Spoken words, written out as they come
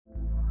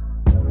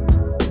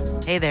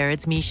Hey there,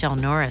 it's Michelle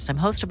Norris. I'm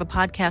host of a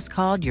podcast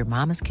called Your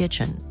Mama's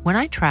Kitchen. When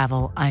I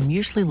travel, I'm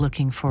usually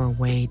looking for a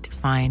way to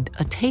find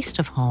a taste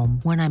of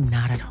home when I'm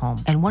not at home.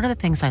 And one of the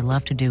things I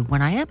love to do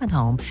when I am at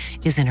home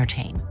is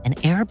entertain. And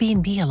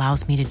Airbnb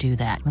allows me to do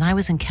that. When I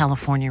was in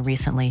California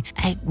recently,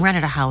 I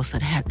rented a house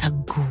that had a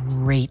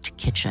great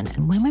kitchen.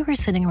 And when we were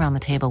sitting around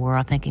the table, we were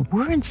all thinking,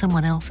 we're in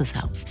someone else's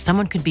house.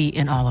 Someone could be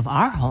in all of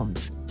our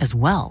homes as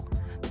well.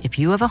 If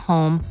you have a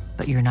home,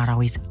 but you're not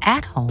always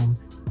at home,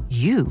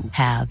 you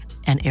have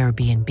an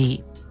Airbnb.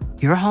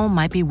 Your home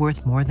might be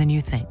worth more than you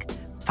think.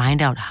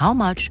 Find out how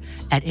much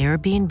at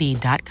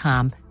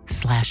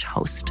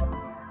airbnb.com/host.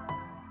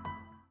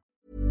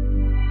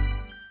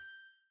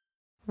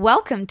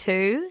 Welcome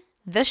to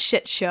The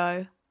Shit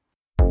Show.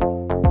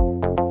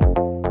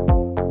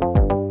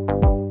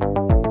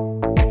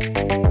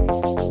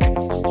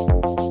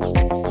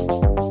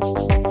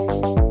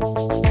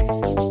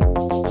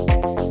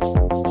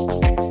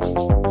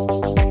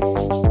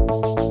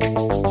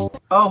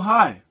 Oh,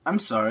 hi. I'm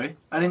sorry.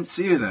 I didn't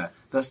see you there.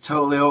 That's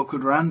totally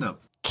awkward random.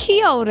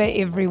 Kia ora,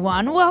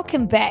 everyone.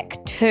 Welcome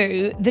back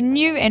to the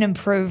new and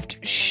improved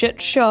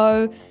Shit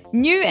Show.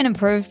 New and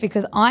improved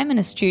because I'm in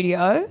a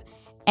studio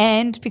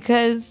and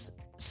because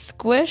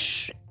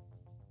Squish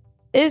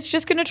is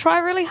just going to try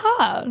really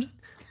hard.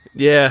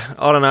 Yeah,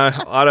 I don't know.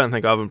 I don't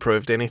think I've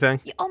improved anything.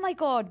 Oh my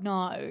God,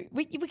 no.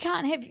 We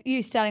can't have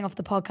you starting off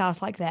the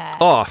podcast like that.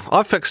 Oh,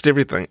 I've fixed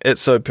everything.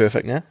 It's so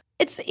perfect now.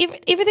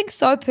 Everything's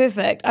so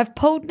perfect. I've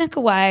pulled Nick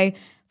away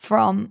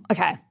from,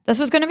 okay, this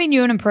was going to be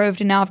new and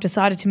improved, and now I've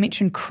decided to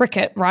mention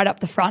cricket right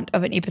up the front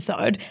of an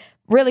episode.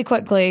 Really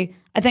quickly,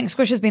 I think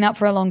Squish has been up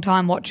for a long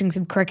time watching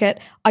some cricket.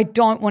 I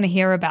don't want to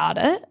hear about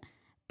it,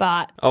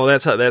 but... Oh,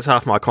 that's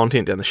half my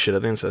content down the shitter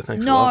then, so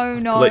thanks a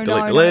lot. No.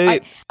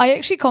 Delete. I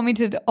actually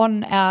commented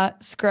on our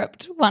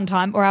script one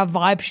time, or our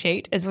vibe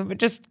sheet, as we were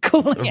just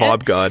calling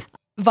it.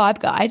 Vibe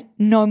guide,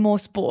 no more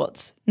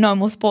sports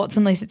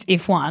unless it's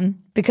F1,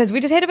 because we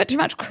just had a bit too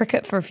much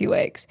cricket for a few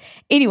weeks.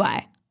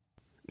 Anyway,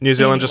 New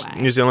Zealand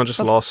just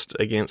lost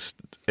against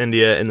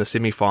India in the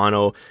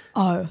semi-final.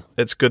 Oh,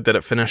 it's good that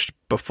it finished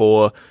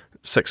before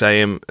 6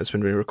 a.m. It's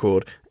when we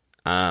record,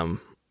 because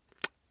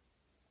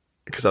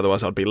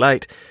otherwise I'd be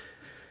late.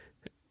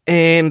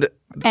 And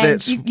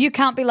you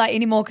can't be late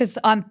anymore because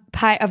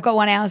I've got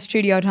 1 hour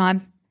studio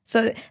time.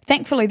 So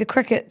thankfully the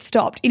cricket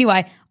stopped.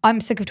 Anyway,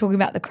 I'm sick of talking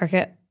about the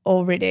cricket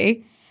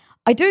already.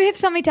 I do have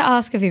something to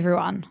ask of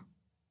everyone.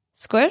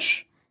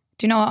 Squish,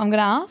 do you know what I'm going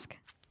to ask?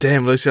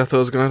 Damn, Lucy, I thought I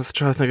was going to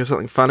try to think of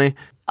something funny.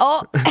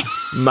 Oh.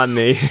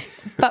 Money.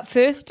 But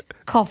first,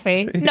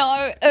 coffee.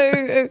 No.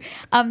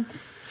 I'm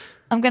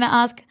going to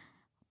ask,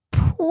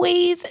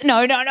 please.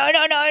 No.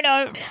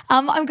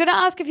 I'm going to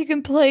ask if you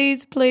can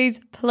please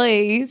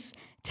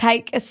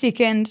take a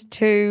second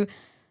to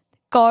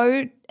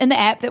go in the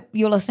app that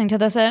you're listening to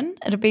this in.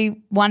 It'll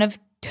be one of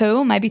two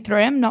or maybe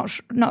three. I'm not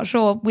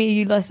sure where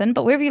you listen,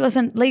 but wherever you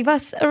listen, leave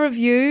us a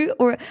review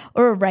or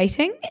a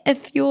rating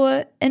if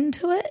you're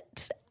into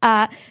it.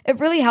 It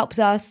really helps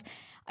us.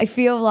 I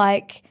feel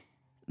like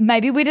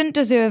maybe we didn't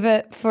deserve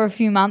it for a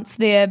few months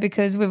there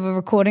because we were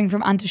recording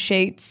from under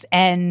sheets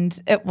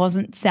and it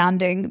wasn't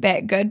sounding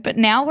that good. But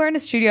now we're in a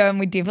studio and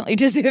we definitely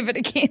deserve it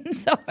again.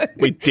 So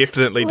we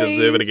definitely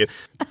deserve it again.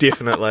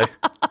 Definitely.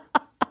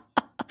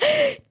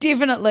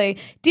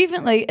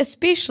 Definitely,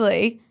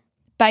 especially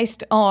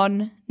based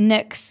on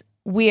Nick's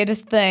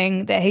weirdest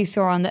thing that he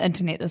saw on the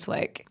internet this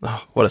week.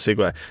 Oh, what a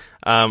segue.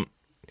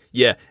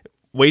 Yeah,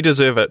 we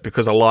deserve it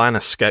because a lion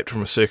escaped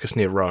from a circus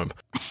near Rome.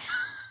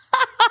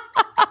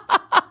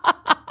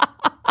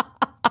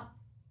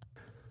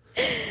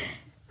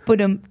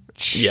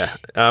 Yeah,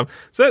 so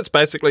that's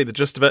basically the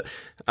gist of it.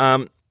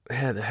 How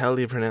the hell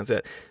do you pronounce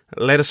that?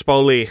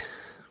 Ladispoli,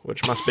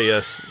 which must be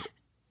a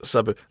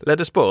suburb.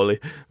 Ladispoli,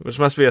 which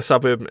must be a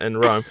suburb in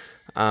Rome.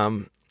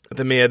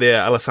 The mayor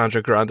there,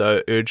 Alessandro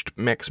Grando, urged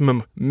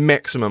maximum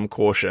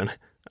caution,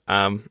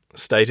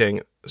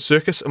 stating,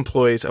 circus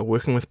employees are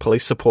working with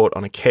police support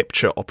on a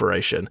capture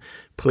operation.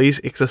 Please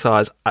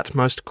exercise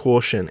utmost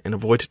caution and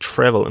avoid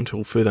travel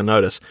until further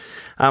notice.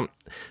 So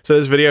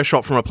there's video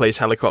shot from a police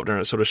helicopter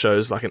and it sort of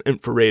shows like an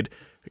infrared,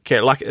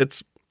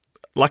 it's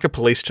like a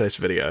police chase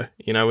video,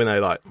 you know, when they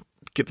like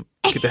get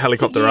the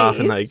helicopter yes. up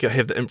and they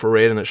have the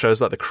infrared and it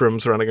shows like the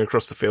crims running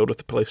across the field with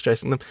the police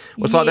chasing them.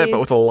 Well, it's like that,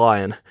 but with a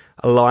lion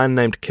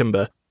named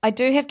Kimber. I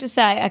do have to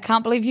say, I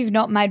can't believe you've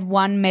not made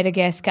one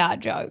Madagascar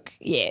joke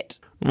yet.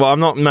 Well, I'm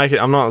not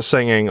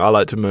singing I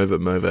like to move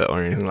it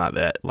or anything like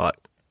that. Like,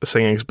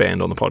 singing's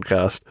banned on the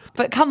podcast.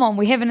 But come on,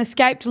 we have an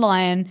escaped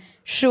lion.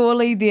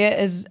 Surely there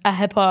is a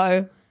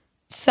hippo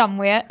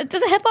somewhere.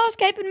 Does a hippo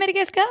escape in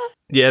Madagascar?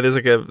 Yeah, there's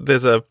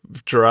a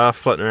giraffe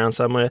floating around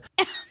somewhere.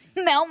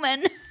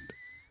 Melman.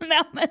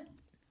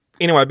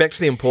 Anyway, back to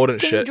the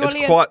important King shit. Julian.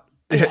 It's quite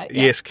Okay,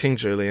 yeah. yes, King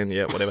Julian.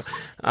 Yeah, whatever.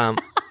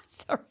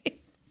 Sorry.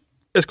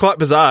 It's quite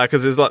bizarre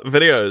because there's like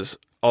videos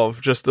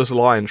of just this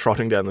lion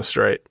trotting down the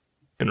street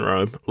in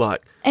Rome.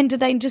 Like, and do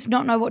they just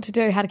not know what to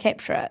do, how to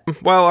capture it?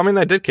 Well, I mean,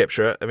 they did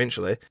capture it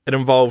eventually. It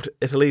involved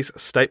Italy's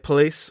state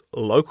police,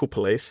 local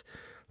police,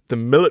 the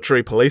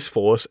military police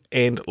force,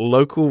 and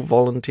local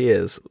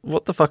volunteers.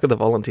 What the fuck are the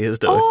volunteers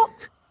doing? Oh,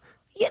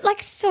 yeah,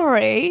 like,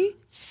 sorry.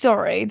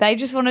 They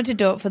just wanted to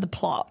do it for the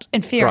plot,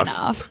 and fair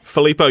enough.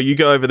 Filippo, you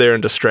go over there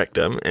and distract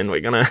him, and we're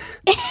going to...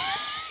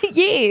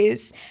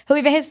 Yes.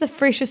 Whoever has the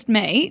freshest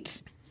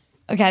meat.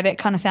 Okay, that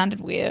kind of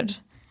sounded weird.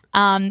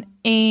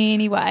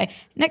 Anyway,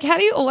 Nick, how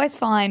do you always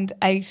find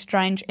a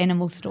strange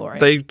animal story?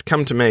 They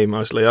come to me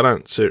mostly. I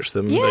don't search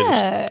them. Yeah. They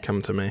just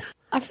come to me.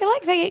 I feel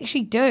like they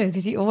actually do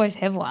because you always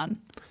have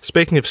one.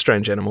 Speaking of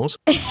strange animals.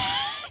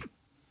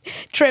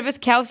 Travis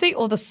Kelce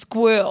or the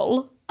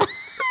squirrel?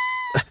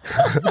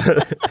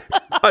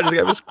 I just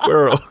gave a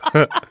squirrel.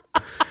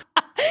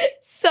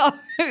 So,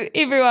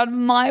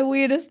 everyone, my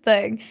weirdest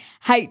thing,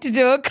 hate to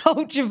do a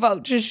Culture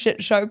Vulture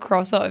shit show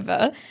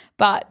crossover,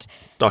 but...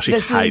 She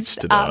hates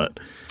to do it.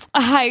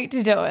 I hate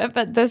to do it,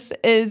 but this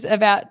is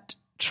about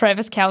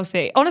Travis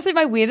Kelce. Honestly,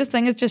 my weirdest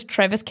thing is just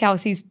Travis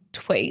Kelce's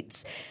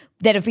tweets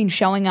that have been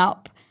showing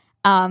up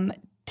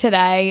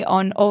today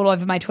on all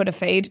over my Twitter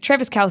feed.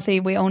 Travis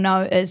Kelce, we all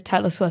know, is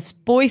Taylor Swift's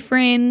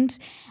boyfriend.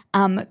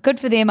 Good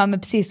for them. I'm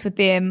obsessed with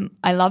them.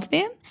 I love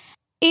them.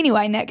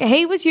 Anyway, Nick,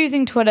 he was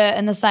using Twitter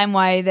in the same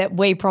way that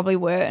we probably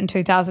were in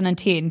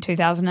 2010,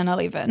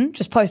 2011,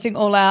 just posting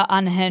all our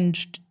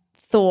unhinged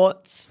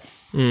thoughts.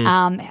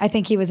 I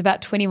think he was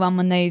about 21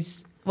 when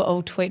these were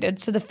all tweeted.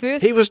 So the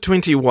first... He was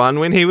 21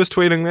 when he was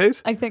tweeting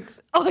these? I think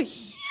so. Oh,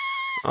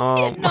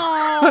 yeah.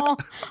 No.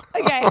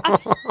 Okay.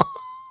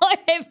 I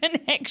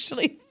haven't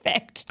actually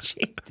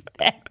fact-checked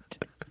that.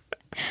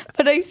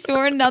 But I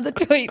saw another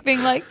tweet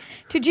being like,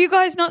 did you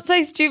guys not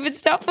say stupid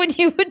stuff when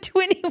you were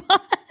 21?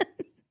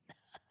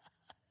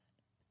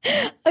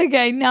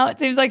 Okay, now it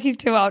seems like he's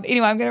too old.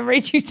 Anyway, I'm going to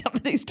read you some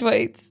of these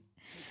tweets.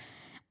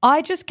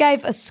 I just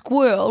gave a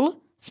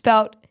squirrel,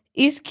 spelt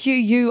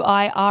Squirle.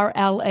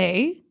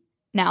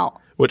 Now,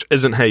 which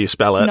isn't how you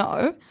spell it.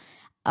 No.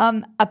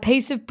 A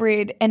piece of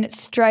bread, and it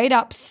straight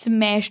up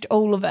smashed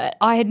all of it.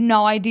 I had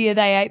no idea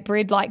they ate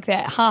bread like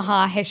that.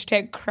 Haha,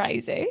 hashtag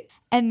crazy.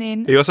 And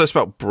then... He also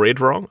spelled bread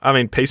wrong. I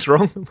mean, piece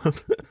wrong.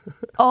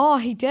 Oh,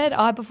 he did.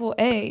 I before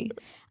E.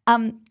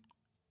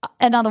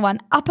 Another one.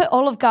 Up at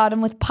Olive Garden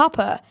with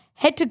Papa.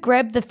 Had to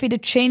grab the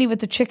fettuccine with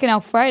the chicken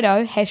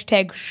Alfredo.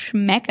 Hashtag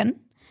schmackin'.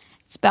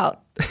 Spelled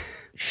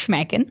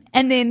schmackin'.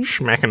 And then...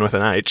 Schmackin' with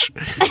an H.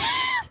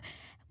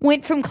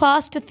 Went from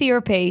class to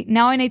therapy.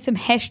 Now I need some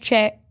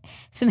hashtag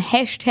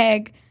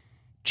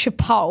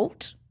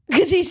Chipotle.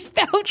 Because he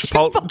spelled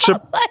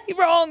Chipotle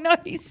wrong. No,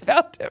 he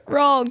spelled it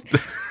wrong.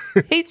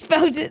 He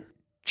spelled it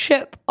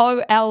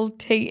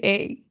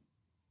Chipolte.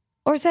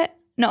 Or is that?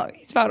 No,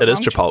 he spelled it wrong. It is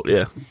Chipotle,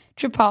 yeah.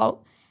 Chipotle.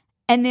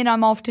 And then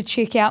I'm off to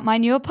check out my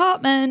new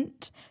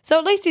apartment. So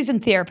at least he's in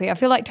therapy. I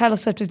feel like Taylor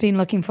Swift has been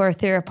looking for a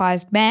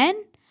therapized man.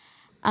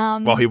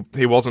 Well,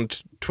 he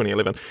wasn't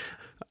 2011.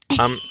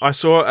 I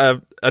saw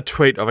a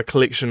tweet of a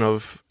collection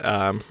of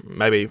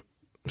maybe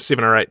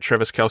 7 or 8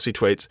 Travis Kelce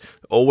tweets,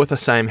 all with the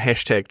same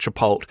hashtag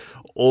Chipotle,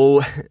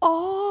 all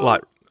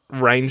like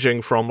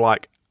ranging from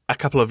like a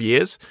couple of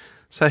years.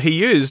 So he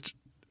used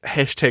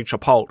hashtag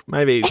Chipotle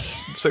maybe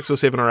 6 or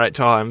 7 or 8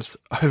 times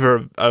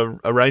over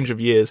a range of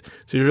years.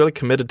 So he's really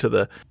committed to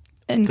the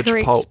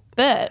incorrect Chipotle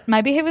bit.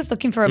 Maybe he was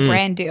looking for a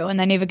brand deal and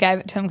they never gave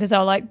it to him because they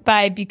were like,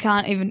 babe, you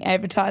can't even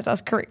advertise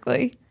us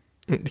correctly.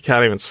 You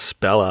can't even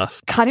spell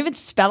us. Can't even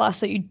spell us,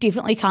 so you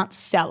definitely can't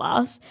sell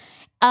us.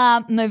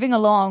 Moving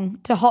along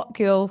to Hot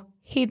Girl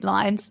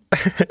headlines.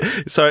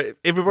 So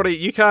everybody,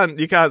 you can't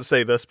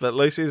see this, but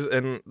Lucy's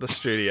in the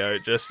studio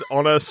just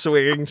on a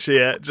swinging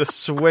chair, just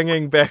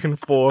swinging back and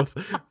forth,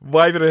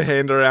 waving her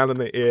hand around in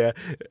the air.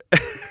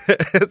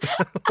 It's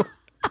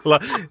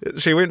like,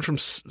 she went from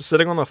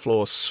sitting on the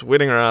floor,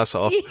 sweating her ass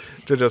off,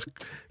 yes, to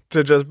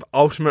just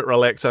ultimate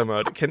relaxo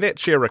mode. Can that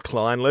chair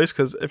recline, Luce?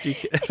 Because if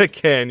it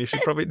can, you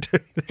should probably do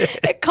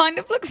that. It kind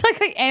of looks like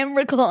I am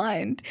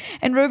reclined.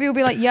 And Ruby will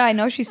be like, yeah, I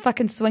know she's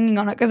fucking swinging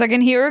on it because I can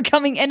hear her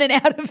coming in and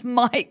out of the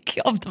mic.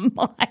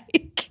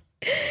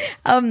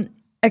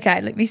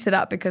 Okay, let me sit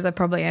up because I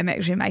probably am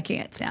actually making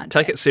it sound.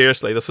 Take it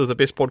seriously. This is the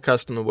best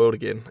podcast in the world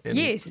again. And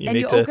yes, you and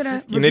need you're to, all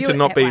going to you need to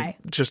not be way.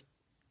 Just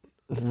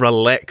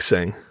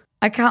relaxing.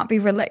 I can't be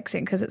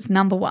relaxing because it's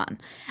number one.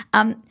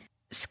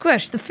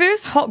 Squish, the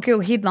first Hot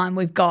Girl headline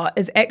we've got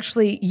is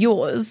actually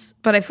yours,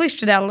 but I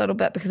fleshed it out a little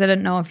bit because I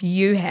didn't know if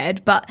you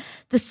had. But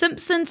The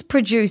Simpsons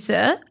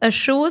producer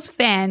assures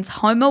fans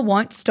Homer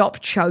won't stop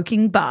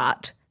choking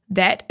Bart.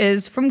 That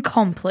is from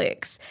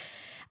Complex.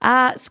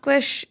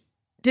 Squish,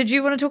 did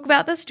you want to talk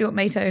about this? Do you want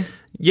me to?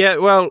 Yeah,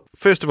 well,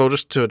 first of all,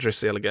 just to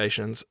address the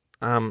allegations,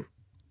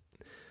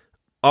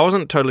 I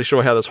wasn't totally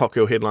sure how this Hot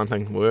Girl headline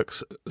thing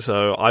works,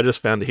 so I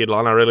just found the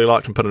headline I really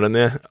liked and put it in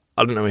there.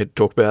 I didn't know we had to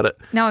talk about it.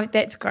 No,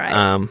 that's great.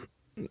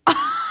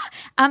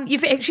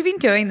 You've actually been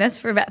doing this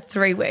for about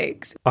 3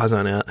 weeks. I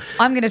zone out.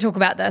 I'm going to talk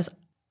about this.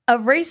 A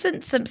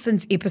recent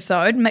Simpsons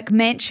episode,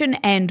 McMansion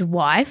and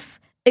Wife,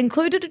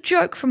 included a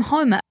joke from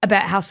Homer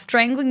about how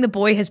strangling the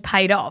boy has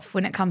paid off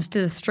when it comes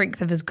to the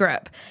strength of his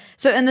grip.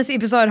 So in this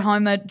episode,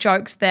 Homer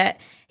jokes that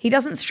he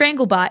doesn't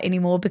strangle Bart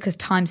anymore because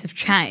times have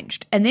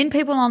changed. And then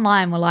people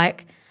online were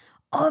like,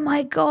 oh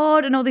my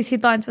God. And all these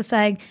headlines were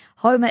saying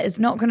Homer is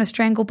not going to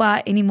strangle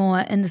Bart anymore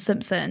in The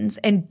Simpsons.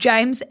 And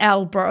James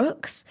L.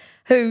 Brooks,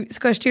 who,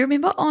 Squish, do you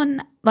remember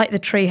on like the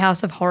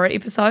Treehouse of Horror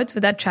episodes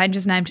where they'd change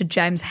his name to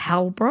James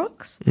Hal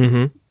Brooks?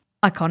 Mm-hmm.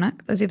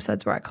 Iconic. Those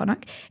episodes were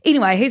iconic.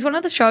 Anyway, he's one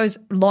of the show's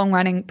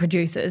long-running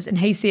producers, and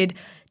he said,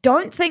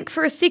 don't think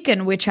for a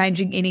second we're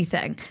changing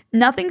anything.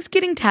 Nothing's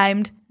getting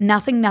tamed.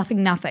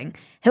 Nothing.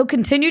 He'll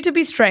continue to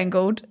be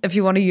strangled, if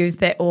you want to use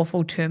that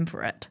awful term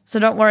for it. So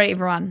don't worry,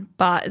 everyone.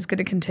 Bart is going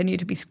to continue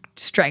to be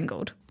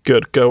strangled.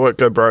 Good. Go woke,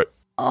 go broke.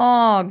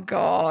 Oh,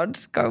 God.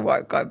 Go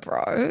woke, go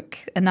broke.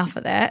 Enough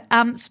of that.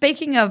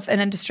 Speaking of an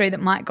industry that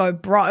might go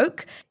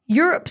broke,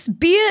 Europe's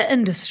beer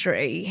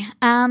industry.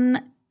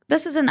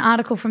 This is an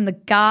article from The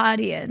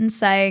Guardian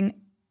saying,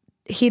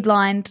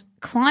 headlined,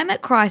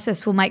 climate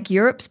crisis will make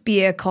Europe's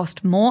beer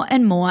cost more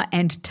and more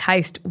and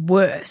taste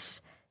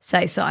worse,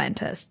 say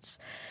scientists.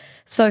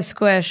 So,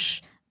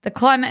 Squish, the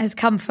climate has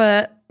come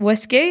for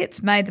whiskey.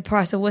 It's made the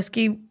price of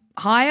whiskey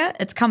higher.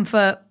 It's come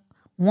for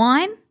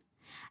wine.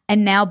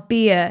 And now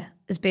beer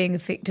is being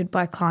affected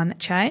by climate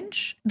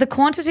change. The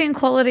quantity and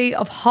quality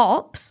of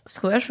hops,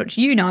 Squish, which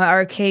you know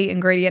are a key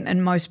ingredient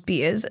in most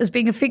beers, is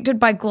being affected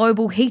by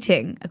global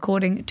heating,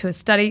 according to a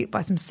study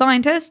by some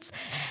scientists.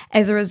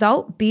 As a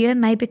result, beer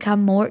may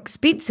become more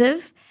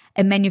expensive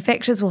and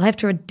manufacturers will have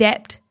to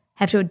adapt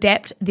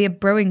their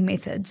brewing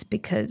methods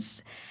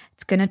because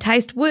it's going to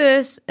taste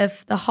worse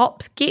if the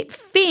hops get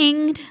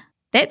finged.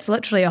 That's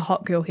literally a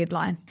hot girl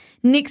headline.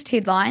 Next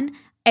headline,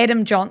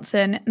 Adam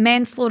Johnson,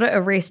 manslaughter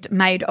arrest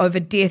made over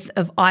death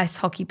of ice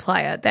hockey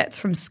player. That's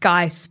from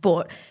Sky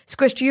Sport.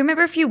 Squish, do you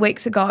remember a few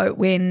weeks ago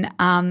when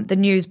the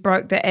news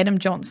broke that Adam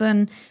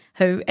Johnson,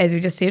 who, as we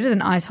just said, is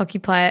an ice hockey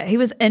player, he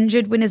was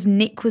injured when his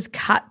neck was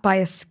cut by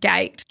a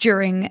skate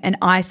during an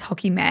ice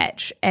hockey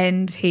match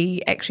and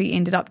he actually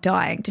ended up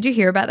dying. Did you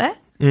hear about that?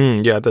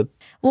 Yeah, I did.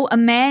 Well, a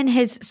man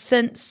has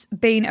since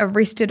been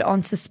arrested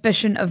on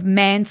suspicion of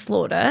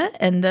manslaughter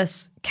in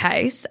this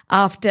case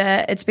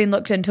after it's been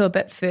looked into a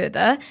bit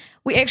further.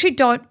 We actually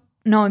don't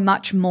know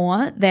much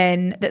more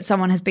than that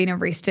someone has been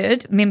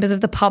arrested. Members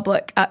of the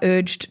public are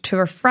urged to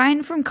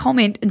refrain from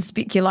comment and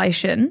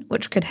speculation,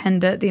 which could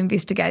hinder the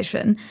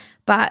investigation.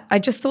 But I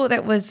just thought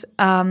that was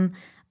a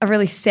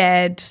really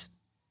sad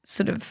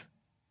sort of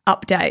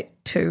update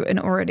to an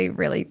already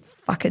really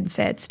fucking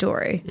sad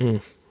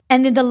story.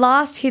 And then the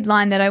last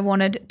headline that I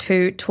wanted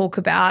to talk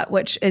about,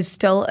 which is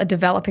still a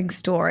developing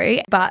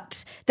story,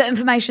 but the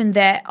information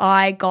that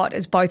I got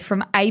is both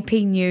from AP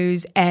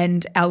News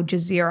and Al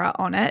Jazeera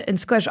on it. And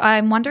Squish,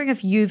 I'm wondering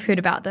if you've heard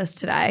about this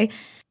today.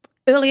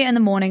 Earlier in the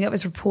morning, it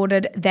was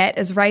reported that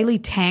Israeli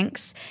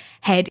tanks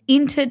had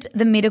entered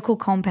the medical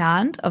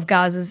compound of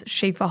Gaza's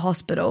Shifa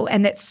hospital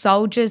and that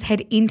soldiers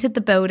had entered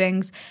the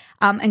buildings,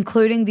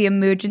 including the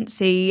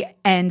emergency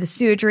and the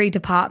surgery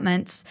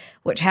departments,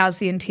 which house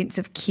the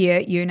intensive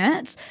care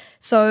units.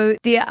 So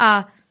there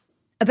are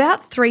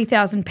about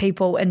 3,000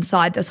 people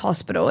inside this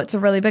hospital. It's a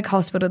really big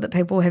hospital that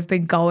people have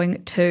been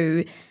going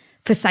to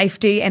for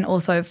safety and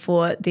also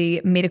for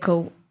the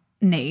medical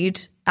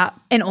need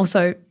and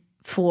also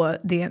for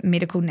their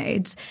medical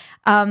needs.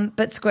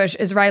 But Squish,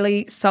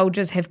 Israeli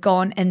soldiers have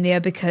gone in there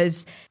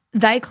because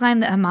they claim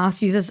that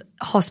Hamas uses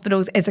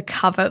hospitals as a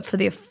cover for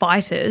their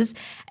fighters.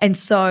 And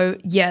so,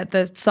 yeah,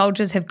 the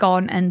soldiers have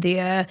gone in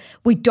there.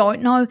 We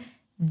don't know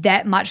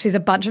that much. There's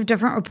a bunch of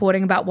different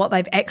reporting about what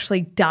they've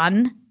actually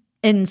done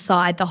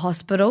inside the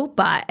hospital,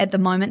 but at the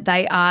moment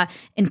they are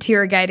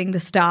interrogating the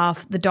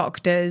staff, the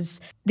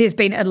doctors. There's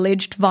been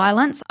alleged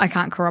violence. I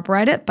can't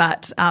corroborate it,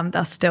 but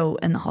they're still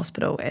in the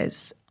hospital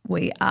as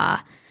we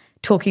are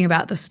talking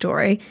about the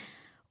story.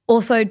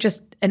 Also,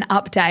 just an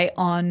update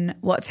on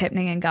what's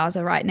happening in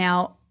Gaza right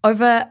now.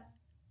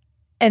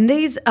 And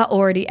these are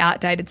already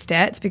outdated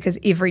stats because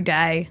every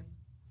day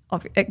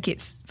it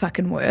gets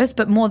fucking worse,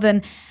 but more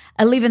than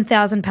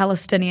 11,000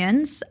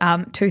 Palestinians,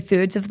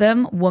 2/3 of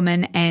them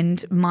women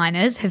and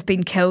minors, have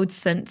been killed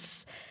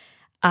since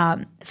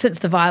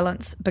the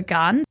violence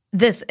begun.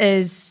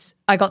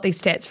 I got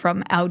these stats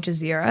from Al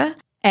Jazeera.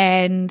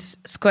 And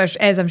Squish,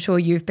 as I'm sure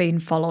you've been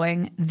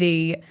following,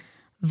 the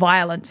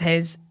violence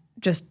has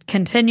just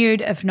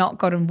continued, if not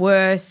gotten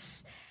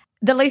worse.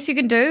 The least you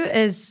can do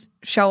is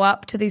show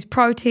up to these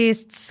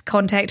protests,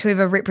 contact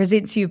whoever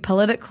represents you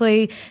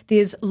politically.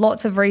 There's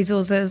lots of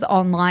resources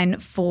online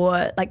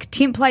for like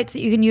templates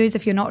that you can use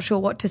if you're not sure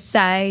what to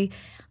say.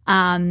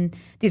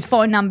 There's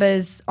phone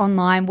numbers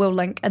online. We'll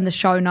link in the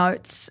show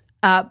notes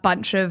a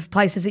bunch of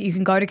places that you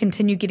can go to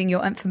continue getting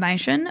your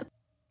information.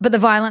 But the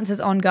violence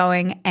is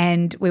ongoing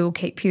and we will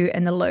keep you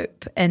in the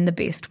loop in the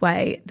best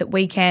way that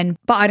we can.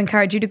 But I'd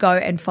encourage you to go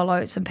and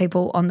follow some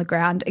people on the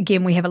ground.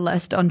 Again, we have a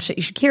list on shit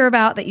you should care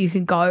about that you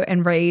can go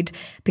and read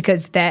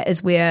because that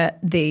is where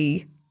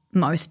the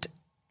most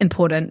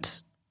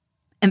important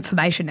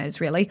information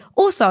is, really.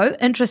 Also,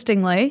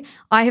 interestingly,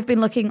 I have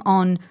been looking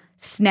on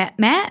Snap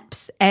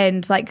Maps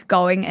and like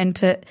going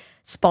into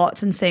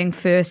spots and seeing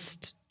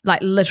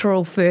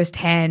literal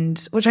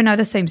first-hand, which I know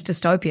this seems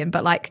dystopian,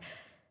 but like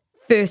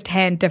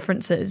first-hand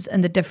differences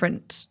in the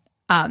different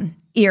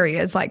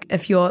areas. Like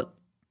if you're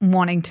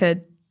wanting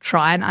to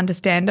try and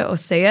understand it or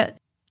see it,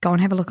 go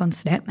and have a look on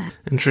SnapMap.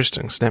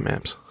 Interesting, Snap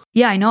Maps.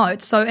 Yeah, I know.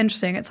 It's so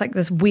interesting. It's like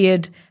this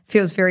weird,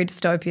 feels very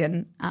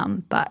dystopian,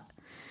 but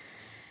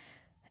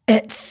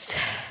it's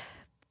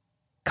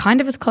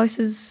kind of as close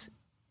as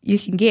you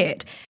can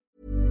get.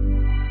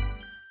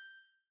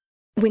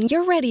 When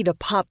you're ready to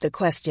pop the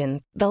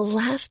question, the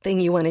last thing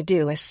you want to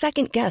do is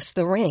second-guess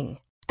the ring.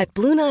 At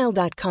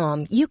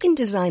BlueNile.com, you can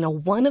design a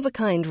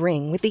one-of-a-kind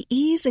ring with the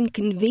ease and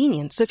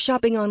convenience of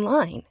shopping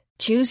online.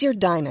 Choose your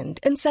diamond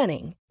and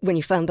setting. When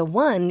you find the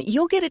one,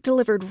 you'll get it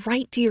delivered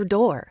right to your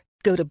door.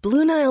 Go to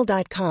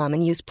BlueNile.com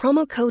and use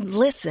promo code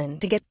LISTEN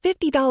to get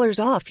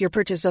 $50 off your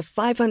purchase of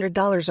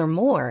 $500 or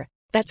more.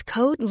 That's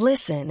code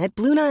LISTEN at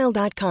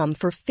BlueNile.com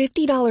for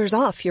 $50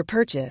 off your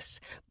purchase.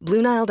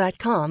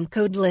 BlueNile.com,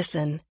 code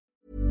LISTEN.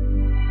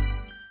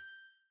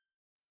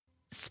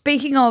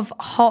 Speaking of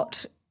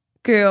hot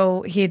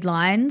girl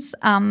headlines,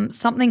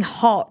 something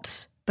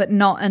hot but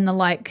not in the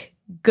like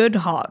good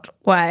hot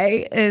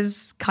way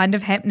is kind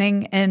of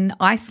happening in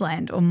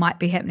Iceland, or might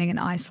be happening in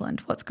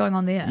Iceland. What's going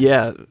on there?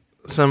 Yeah,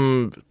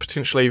 some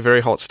potentially very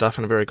hot stuff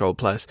in a very cold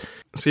place.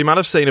 So you might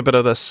have seen a bit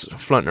of this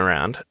floating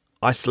around.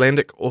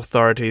 Icelandic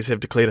authorities have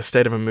declared a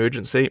state of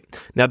emergency.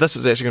 Now this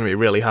is actually going to be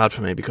really hard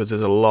for me because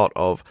there's a lot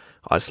of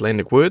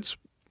Icelandic words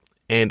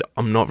and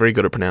I'm not very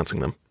good at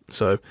pronouncing them.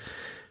 So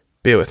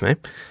bear with me.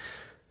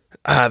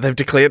 They've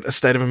declared a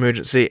state of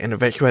emergency and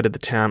evacuated the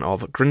town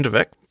of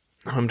Grindavik,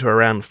 home to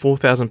around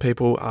 4,000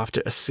 people,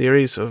 after a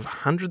series of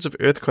hundreds of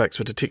earthquakes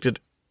were detected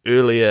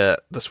earlier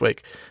this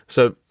week.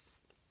 So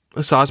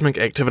a seismic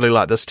activity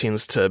like this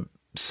tends to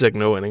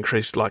signal an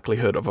increased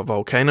likelihood of a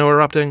volcano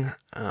erupting.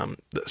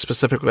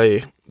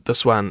 Specifically,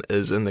 this one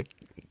is in the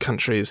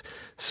country's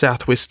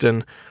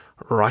southwestern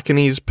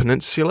Reykjanes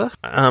Peninsula.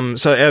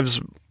 So as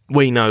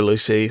we know,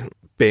 Lucy,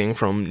 being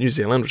from New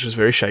Zealand, which is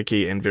very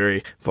shaky and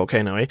very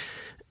volcano-y,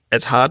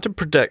 it's hard to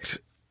predict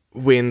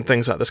when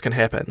things like this can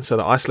happen. So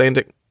the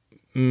Icelandic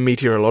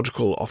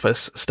Meteorological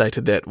Office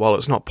stated that while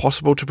it's not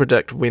possible to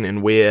predict when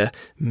and where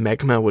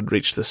magma would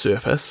reach the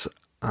surface,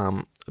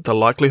 the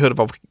likelihood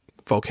of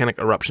volcanic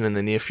eruption in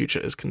the near future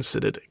is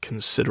considered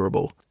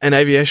considerable. An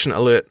aviation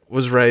alert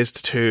was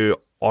raised to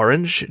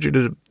orange due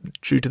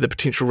to the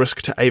potential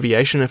risk to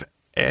aviation if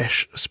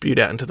ash spewed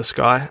out into the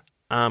sky.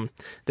 That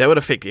would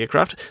affect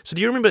aircraft. So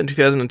do you remember in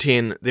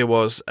 2010 there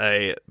was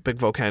a big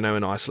volcano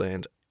in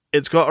Iceland?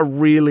 It's got a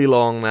really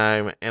long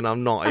name and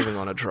I'm not even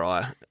going to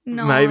try.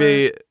 No.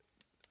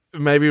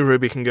 Maybe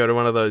Ruby can go to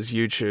one of those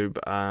YouTube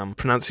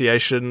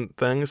pronunciation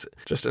things.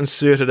 Just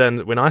insert it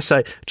in when I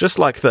say, just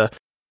like the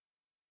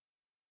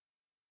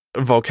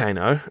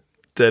volcano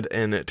did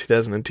in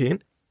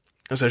 2010.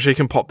 So she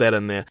can pop that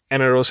in there.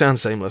 And it'll sound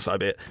seamless, I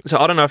bet. So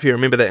I don't know if you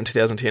remember that in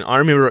 2010. I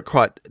remember it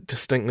quite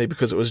distinctly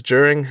because it was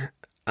during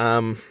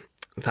the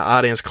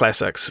Ardennes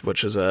Classics,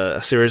 which is a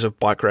series of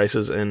bike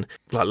races in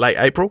like late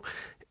April.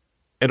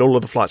 And all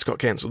of the flights got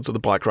cancelled, so the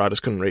bike riders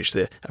couldn't reach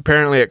there.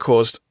 Apparently it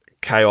caused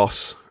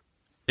chaos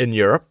in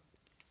Europe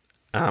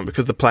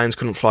because the planes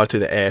couldn't fly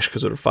through the ash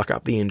because it would fuck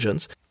up the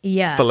engines,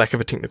 for lack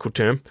of a technical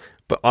term.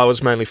 But I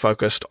was mainly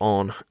focused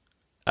on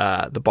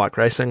the bike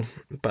racing,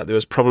 but there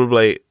was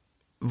probably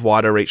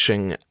wider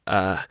reaching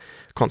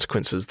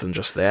consequences than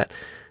just that.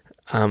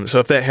 So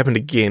if that happened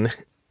again,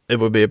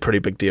 it would be a pretty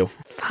big deal.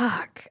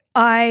 Fuck.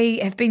 I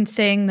have been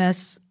seeing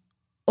this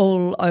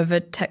all over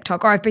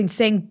TikTok, or I've been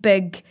seeing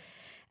big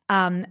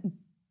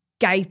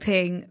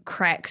gaping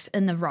cracks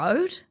in the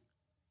road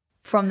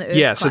from the earthquakes.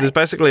 Yeah, so there's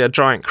basically a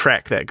giant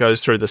crack that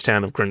goes through this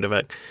town of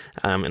Grindavik,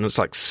 and it's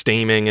like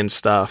steaming and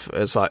stuff.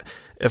 It's like,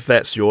 if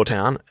that's your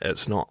town,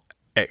 it's not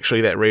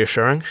actually that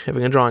reassuring,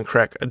 having a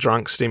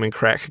giant steaming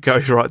crack go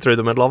right through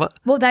the middle of it.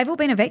 Well, they've all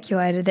been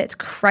evacuated. That's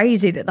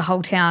crazy that the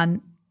whole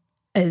town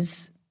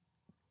is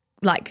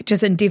like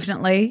just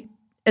indefinitely.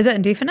 Is it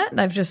indefinite?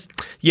 They've just...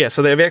 Yeah,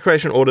 so the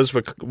evacuation orders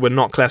were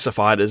not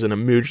classified as an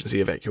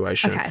emergency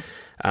evacuation. Okay.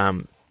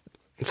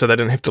 So they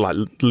didn't have to like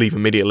leave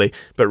immediately,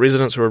 but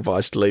residents were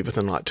advised to leave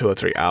within like 2 or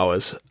 3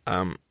 hours.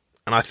 And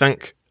I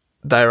think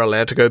they're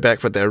allowed to go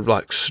back, but they're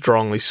like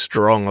strongly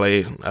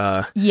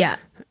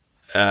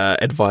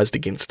advised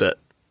against it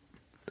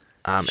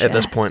at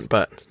this point.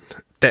 But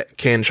that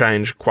can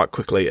change quite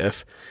quickly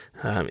if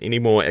any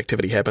more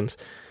activity happens.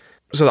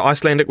 So the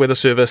Icelandic Weather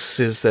Service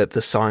says that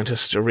the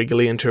scientists are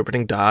regularly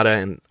interpreting data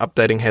and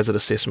updating hazard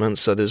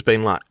assessments. So there's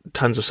been like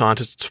tons of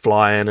scientists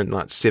fly in and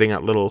like setting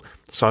up little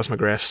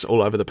seismographs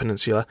all over the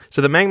peninsula.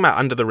 So the magma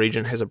under the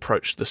region has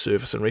approached the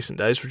surface in recent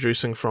days,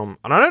 reducing from,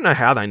 and I don't know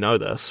how they know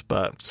this,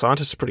 but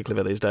scientists are pretty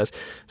clever these days.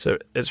 So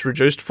it's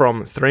reduced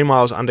from 3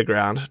 miles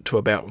underground to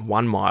about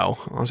 1 mile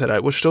on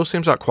Saturday, which still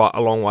seems like quite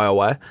a long way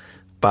away,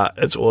 but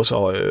it's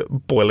also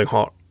boiling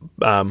hot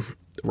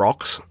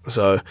rocks.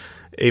 So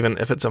even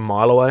if it's a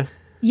mile away.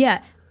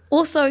 Yeah.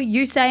 Also,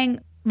 you saying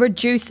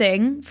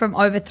reducing from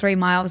over 3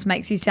 miles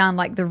makes you sound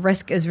like the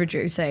risk is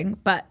reducing,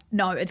 but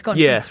no, it's gone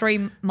from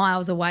 3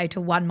 miles away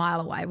to 1 mile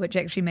away, which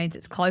actually means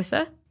it's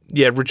closer.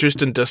 Yeah,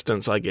 reduced in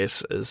distance, I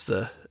guess, is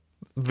the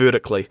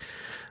vertically.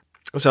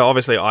 So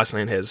obviously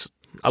Iceland has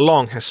a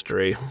long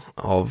history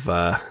of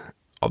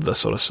this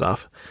sort of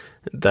stuff.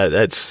 That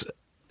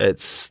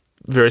it's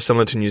very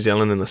similar to New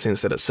Zealand in the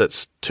sense that it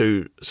sits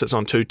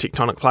on two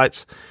tectonic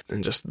plates,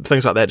 and just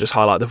things like that just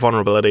highlight the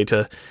vulnerability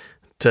to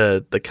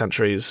the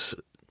country's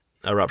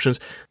eruptions.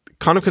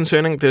 Kind of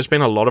concerning. There's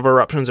been a lot of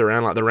eruptions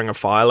around, like the Ring of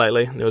Fire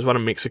lately. There was one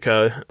in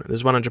Mexico.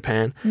 There's one in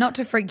Japan. Not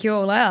to freak you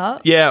all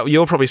out. Yeah,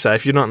 you're probably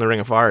safe. You're not in the Ring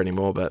of Fire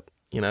anymore, but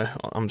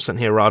I'm sitting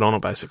here right on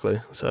it basically.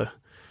 So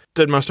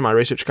did most of my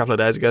research a couple of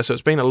days ago, so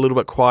it's been a little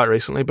bit quiet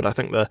recently, but I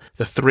think the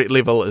threat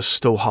level is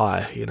still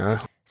high.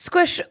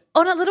 Squish,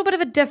 on a little bit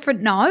of a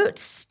different note,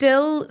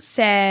 still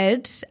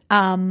sad,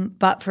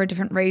 but for a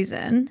different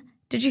reason.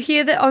 Did you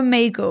hear that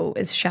Omegle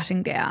is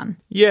shutting down?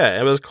 Yeah,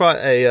 it was quite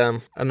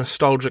a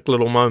nostalgic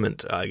little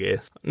moment, I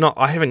guess.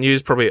 I haven't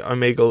used probably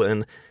Omegle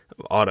in,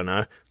 I don't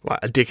know, like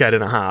a decade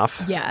and a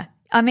half. Yeah.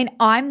 I mean,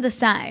 I'm the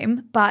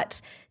same,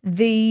 but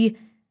the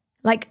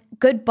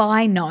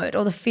goodbye note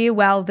or the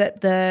farewell that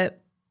the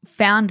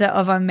founder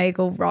of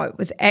Omegle wrote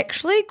was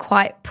actually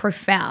quite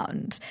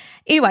profound.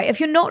 Anyway, if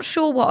you're not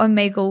sure what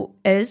Omegle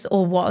is,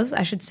 or was,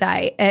 I should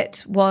say,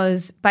 it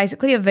was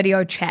basically a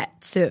video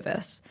chat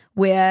service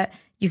where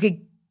you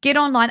could get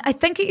online. I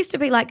think it used to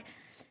be like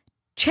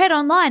chat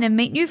online and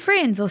meet new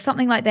friends or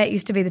something like that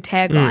used to be the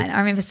tagline. I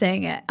remember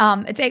seeing it.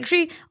 It's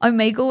actually,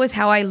 Omegle was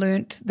how I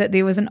learnt that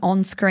there was an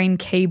on-screen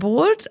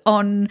keyboard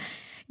on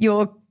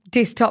your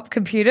desktop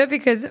computer,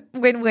 because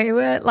when we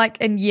were like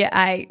in year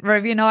 8,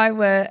 Ruby and I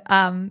were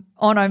on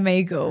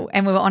Omegle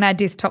and we were on our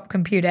desktop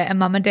computer, and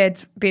Mum and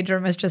Dad's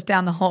bedroom is just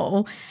down the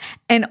hall.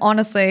 And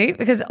honestly,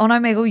 because on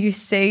Omegle you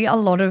see a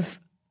lot of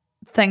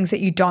things that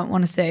you don't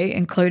want to see,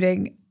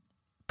 including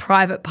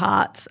private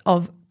parts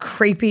of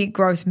creepy,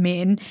 gross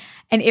men.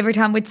 And every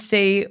time we'd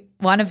see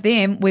one of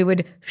them, we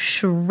would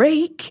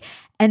shriek.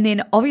 And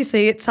then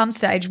obviously at some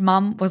stage,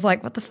 Mum was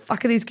like, what the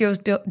fuck are these girls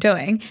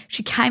doing?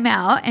 She came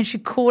out and she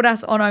called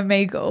us on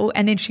Omegle,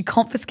 and then she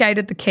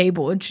confiscated the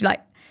keyboard. She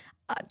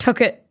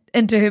took it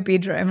into her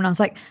bedroom, and I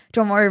was like,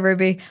 don't worry,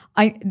 Ruby.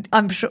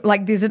 I'm sure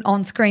there's an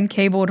on-screen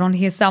keyboard on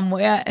here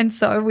somewhere. And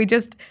so we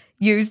just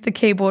used the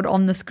keyboard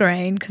on the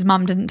screen because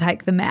Mum didn't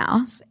take the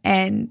mouse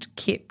and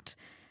kept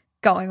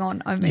going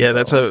on Omegle. Yeah,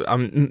 that's a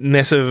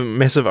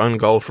massive own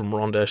goal from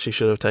Rhonda. She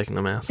should have taken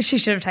the mouse. She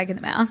should have taken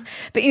the mouse.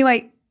 But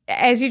anyway,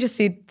 as you just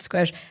said,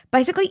 Squish,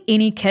 basically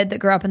any kid that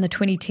grew up in the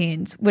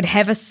 2010s would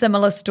have a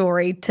similar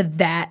story to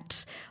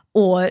that,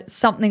 or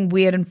something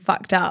weird and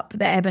fucked up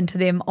that happened to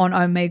them on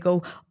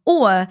Omegle.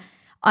 Or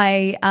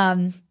I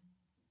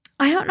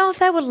don't know if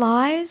they were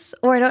lies,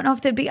 or I don't know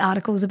if there'd be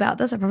articles about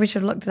this. I probably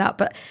should have looked it up.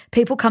 But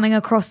people coming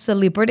across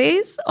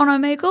celebrities on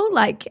Omegle,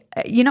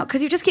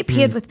 because you just get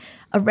paired with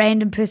a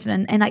random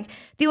person, and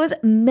there was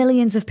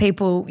millions of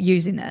people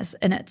using this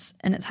in its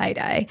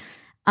heyday.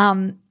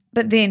 But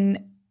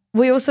then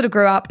we all sort of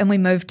grew up and we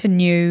moved to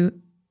new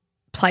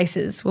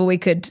places where we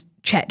could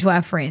chat to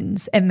our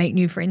friends and meet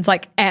new friends.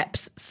 Like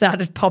apps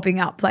started popping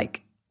up,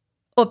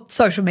 or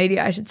social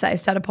media, I should say,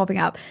 started popping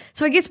up.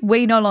 So I guess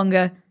we no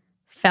longer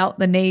felt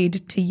the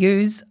need to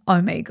use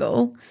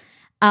Omegle.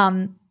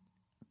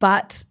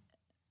 But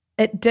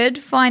it did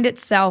find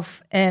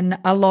itself in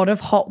a lot of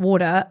hot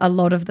water a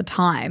lot of the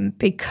time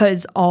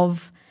because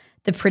of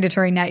the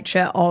predatory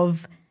nature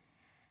of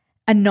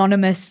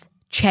anonymous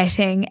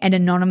chatting and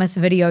anonymous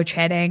video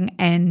chatting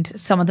and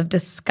some of the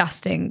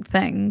disgusting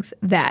things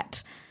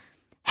that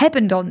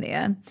happened on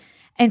there.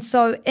 And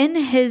so in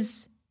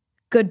his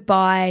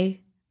goodbye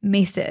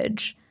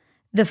message,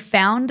 the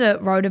founder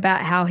wrote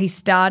about how he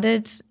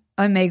started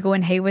Omegle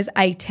when he was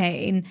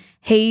 18.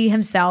 He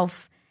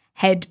himself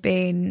had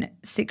been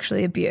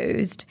sexually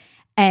abused,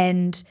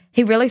 and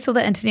he really saw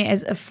the internet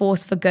as a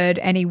force for good,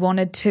 and he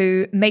wanted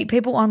to meet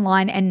people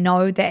online and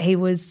know that he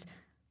was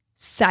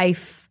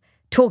safe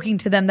talking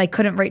to them. They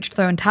couldn't reach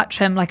through and touch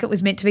him. It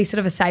was meant to be sort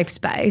of a safe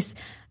space,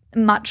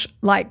 much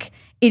like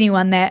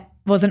anyone that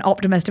was an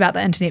optimist about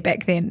the internet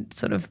back then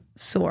sort of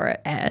saw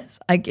it as,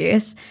 I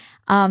guess.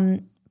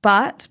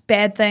 But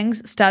bad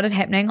things started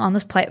happening on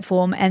this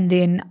platform, and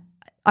then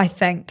I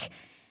think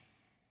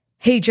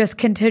he just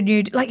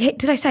continued.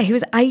 Did I say he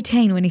was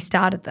 18 when he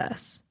started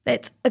this?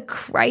 That's a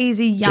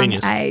crazy young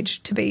Genius.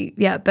 age to be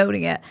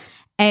building it.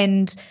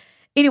 And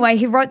anyway,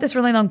 he wrote this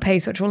really long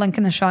piece, which we'll link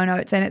in the show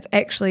notes, and it's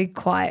actually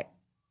quite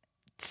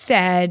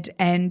sad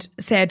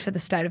for the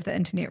state of the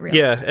internet, really.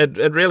 Yeah,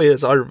 it really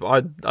is.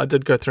 I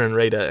did go through and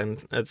read it,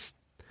 and it's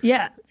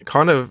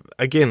kind of,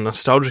 again,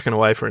 nostalgic in a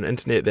way for an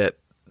internet that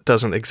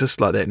doesn't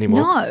exist like that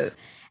anymore. No.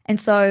 And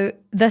so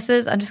I'm just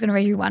going to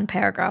read you one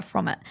paragraph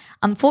from it.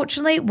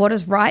 Unfortunately, what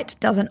is right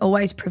doesn't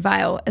always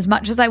prevail. As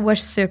much as I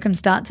wish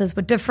circumstances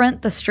were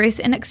different, the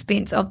stress and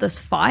expense of this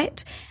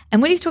fight,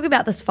 and when he's talking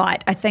about this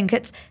fight, I think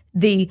it's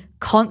the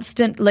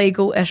constant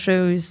legal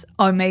issues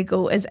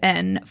Omegle is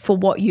in for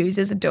what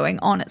users are doing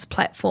on its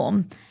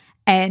platform.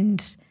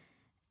 And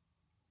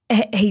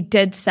he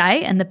did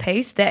say in the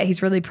piece that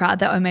he's really proud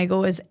that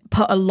Omegle has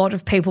put a lot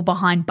of people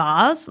behind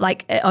bars.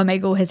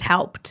 Omegle has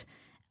helped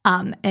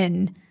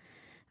in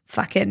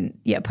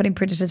putting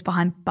predators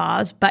behind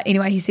bars. But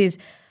anyway, he says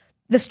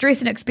The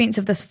stress and expense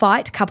of this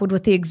fight, coupled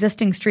with the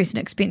existing stress and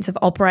expense of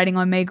operating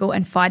Omegle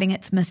and fighting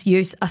its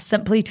misuse, are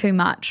simply too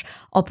much.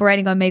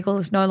 Operating Omegle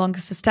is no longer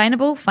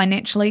sustainable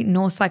financially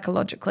nor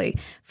psychologically.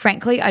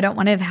 Frankly, I don't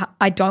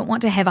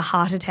want to have a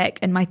heart attack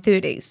in my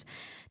 30s.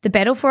 The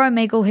battle for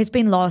Omegle has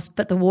been lost,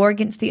 but the war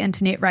against the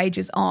internet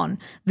rages on.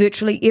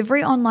 Virtually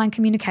every online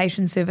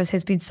communication service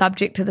has been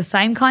subject to the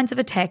same kinds of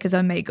attack as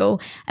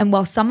Omegle, and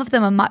while some of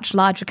them are much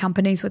larger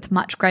companies with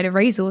much greater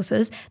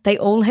resources, they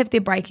all have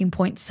their breaking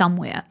point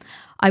somewhere.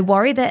 I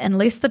worry that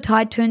unless the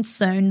tide turns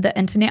soon, the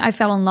internet I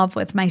fell in love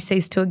with may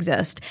cease to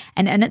exist,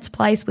 and in its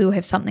place we will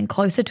have something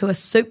closer to a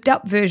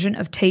souped-up version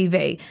of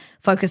TV,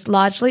 focused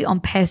largely on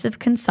passive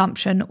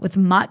consumption with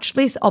much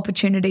less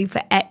opportunity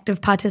for active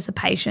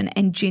participation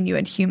and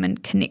genuine human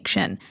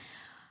connection.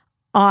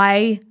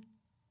 I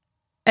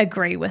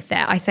agree with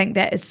that. I think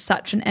that is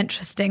such an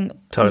interesting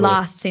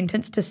last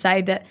sentence to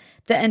say, that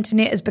the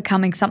internet is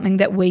becoming something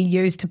that we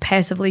use to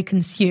passively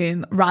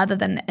consume rather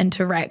than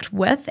interact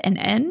with and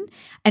in.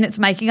 And it's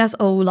making us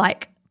all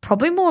like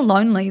probably more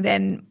lonely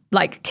than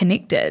like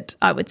connected,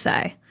 I would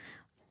say.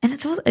 And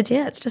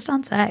it's just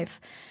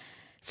unsafe.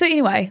 So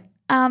anyway,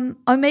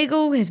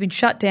 Omegle has been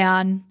shut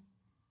down.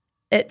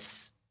 I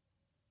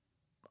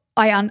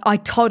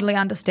totally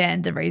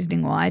understand the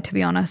reasoning why, to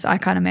be honest. I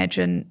can't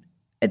imagine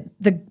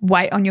the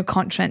weight on your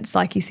conscience,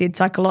 like you said,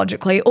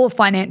 psychologically or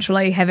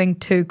financially, having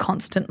to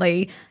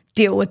constantly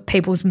deal with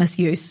people's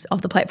misuse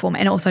of the platform,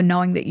 and also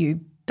knowing that you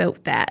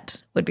built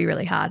that would be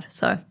really hard.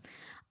 So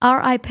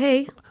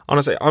RIP.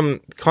 Honestly, I'm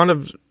kind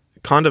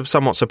of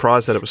somewhat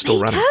surprised that it was still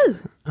running.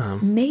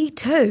 Me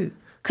too.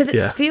 Because it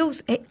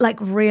feels like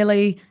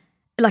really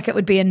like it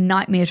would be a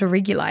nightmare to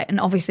regulate, and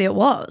obviously it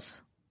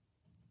was.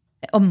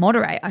 Or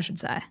moderate, I should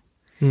say.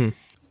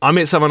 I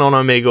met someone on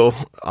Omegle,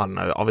 I don't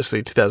know,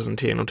 obviously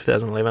 2010 or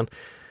 2011,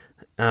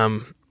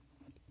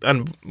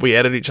 and we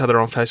added each other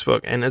on Facebook,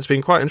 and it's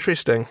been quite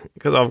interesting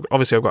because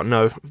I've got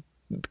no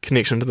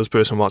connection to this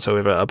person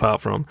whatsoever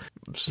apart from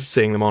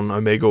seeing them on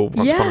Omegle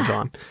once upon a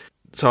time.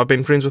 So I've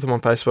been friends with them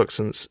on Facebook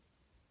since,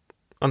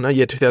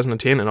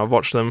 2010, and I've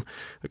watched them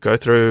go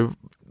through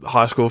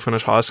high school,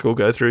 finish high school,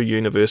 go through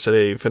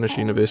university, finish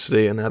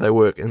university, and now they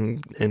work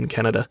in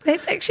Canada.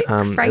 That's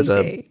actually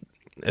crazy.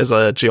 As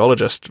a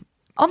geologist.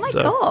 Oh my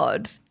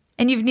God.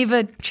 And you've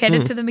never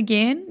chatted to them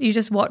again? You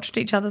just watched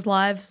each other's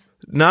lives?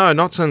 No,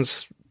 not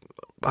since.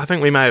 I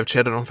think we may have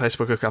chatted on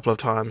Facebook a couple of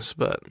times,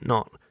 but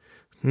not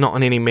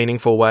in any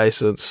meaningful way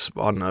since,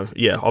 I don't know,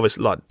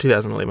 obviously like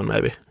 2011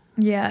 maybe.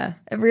 Yeah,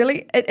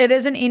 it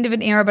is an end of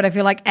an era, but I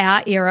feel like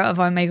our era of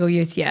Omegle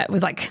use, it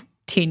was like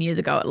 10 years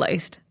ago at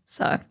least.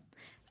 So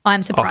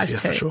I'm surprised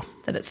too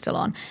that it's still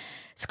on.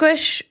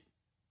 Squish,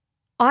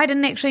 I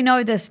didn't actually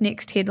know this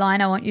next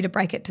headline. I want you to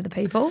break it to the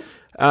people.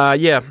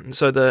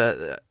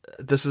 So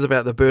this is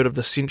about the bird of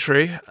the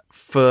century.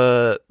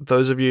 For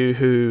those of you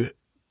who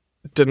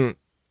didn't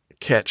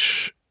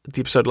catch the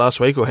episode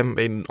last week or haven't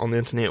been on the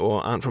internet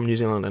or aren't from New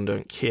Zealand and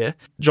don't care,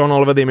 John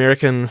Oliver, the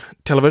American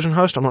television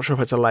host, I'm not sure if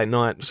it's a late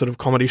night sort of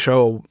comedy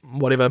show or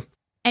whatever.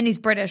 And he's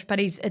British, but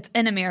it's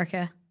in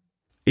America.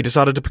 He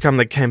decided to become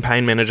the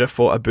campaign manager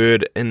for a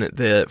bird in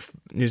the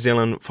New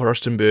Zealand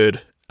Forest and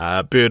Bird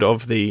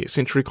of the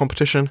Century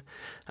competition.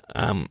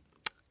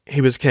 He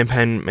was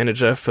campaign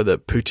manager for the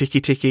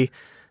Putiki Tiki.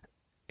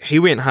 He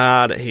went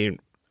hard. He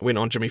went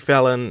on Jimmy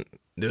Fallon.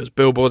 There was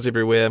billboards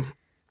everywhere.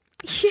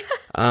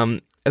 Yeah.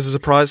 As a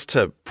surprise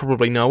to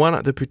probably no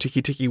one, the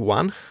Putiki Tiki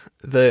won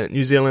the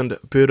New Zealand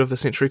Bird of the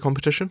Century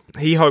competition.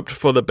 He hoped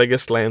for the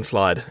biggest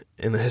landslide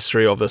in the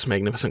history of this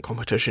magnificent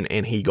competition,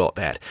 and he got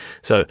that.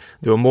 So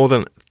there were more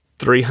than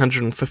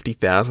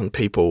 350,000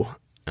 people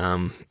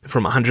from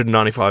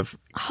 195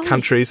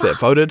 countries that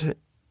voted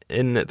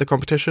in the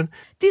competition.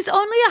 There's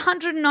only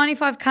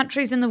 195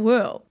 countries in the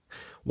world.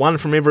 One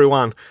from every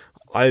one.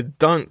 I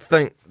don't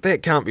think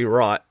that can't be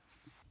right.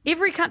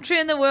 Every country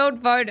in the world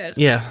voted.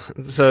 Yeah,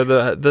 so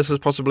this is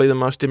possibly the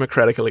most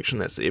democratic election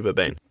that's ever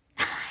been.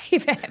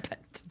 Ever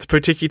happened. The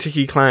Putiki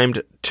Tiki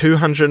claimed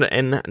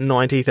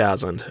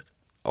 290,000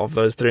 of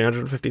those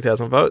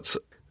 350,000 votes,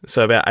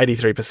 so about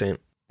 83%.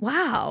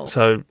 Wow.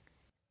 So,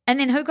 and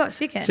then who got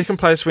second? Second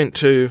place went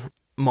to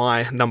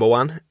my number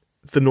one,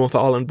 the North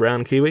Island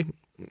brown kiwi.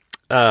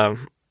 They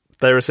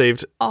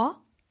received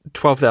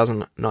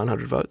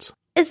 12,900 votes.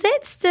 Is that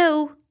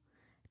still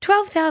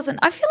 12,000?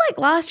 I feel like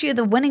last year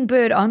the winning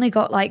bird only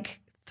got like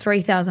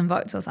 3,000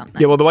 votes or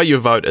something. Yeah, well, the way you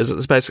vote is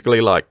it's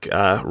basically like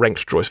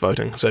ranked choice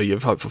voting. So you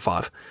vote for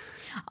 5.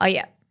 Oh,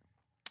 yeah.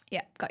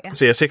 Yeah, got you.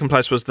 So, yeah, second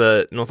place was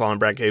the North Island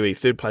brown kiwi.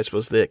 Third place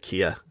was the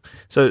Kia.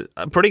 So,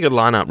 a pretty good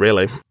lineup,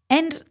 really.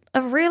 And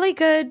a really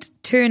good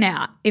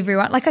turnout,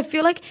 everyone. Like, I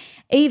feel like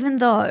even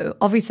though,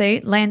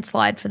 obviously,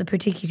 landslide for the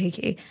Putiki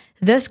Tiki,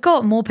 this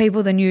got more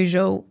people than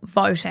usual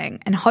voting.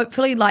 And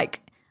hopefully,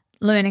 like,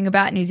 learning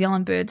about New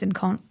Zealand birds and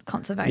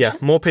conservation. Yeah,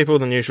 more people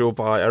than usual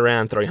by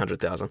around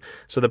 300,000.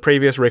 So the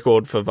previous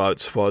record for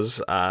votes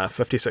was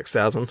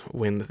 56,000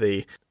 when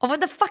the... Oh,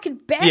 with the fucking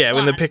bat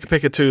when the one.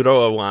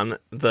 Pikaturoa won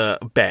the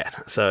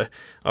bat. So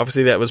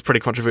obviously that was pretty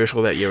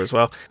controversial that year as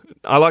well.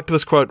 I liked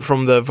this quote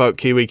from the Vote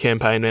Kiwi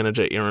campaign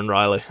manager, Erin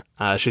Riley.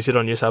 She said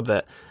on Newsub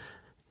that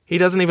he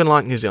doesn't even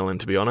like New Zealand,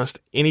 to be honest.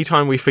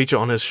 Anytime we feature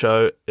on his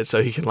show, it's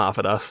so he can laugh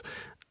at us.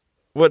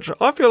 Which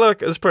I feel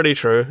like is pretty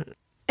true.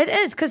 It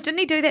is, because didn't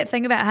he do that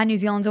thing about how New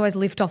Zealand's always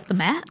left off the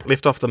map?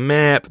 Left off the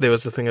map. There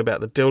was the thing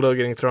about the dildo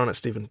getting thrown at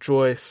Stephen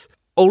Joyce.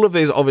 All of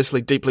these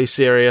obviously deeply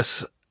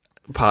serious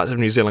parts of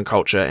New Zealand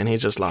culture, and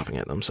he's just laughing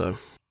at them. So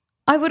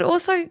I would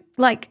also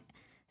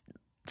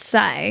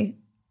say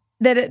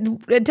that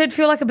it did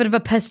feel like a bit of a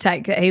piss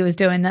take that he was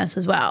doing this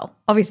as well.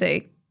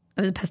 Obviously,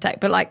 it was a piss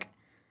take, but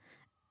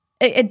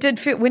it did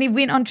feel when he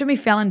went on Jimmy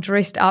Fallon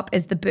dressed up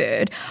as the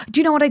bird. Do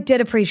you know what I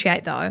did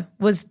appreciate though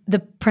was the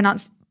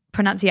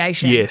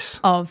pronunciation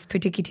of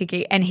Putiki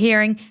Tiki, and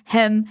hearing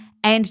him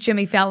and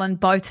Jimmy Fallon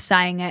both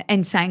saying it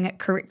and saying it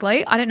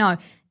correctly. I don't know.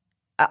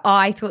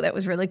 I thought that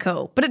was really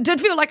cool, but it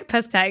did feel like a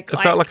piss take. It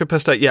felt like a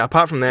piss take. Yeah.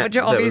 Apart from that,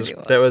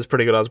 that was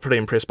pretty good. I was pretty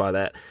impressed by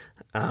that.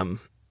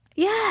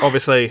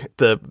 Obviously,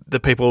 the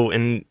people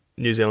in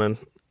New Zealand,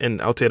 in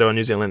Aotearoa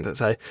New Zealand, that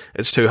say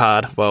it's too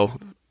hard. Well,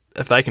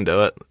 if they can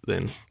do it,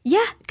 then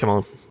come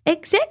on.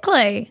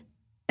 Exactly.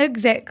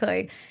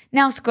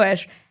 Now,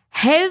 Squish,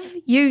 have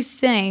you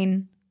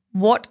seen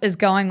what is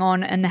going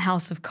on in the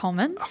House of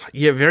Commons?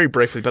 Yeah, very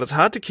briefly, but it's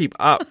hard to keep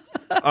up.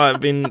 I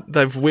mean,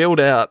 they've wheeled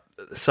out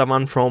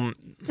someone from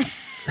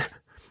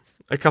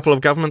a couple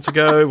of governments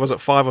ago. Was it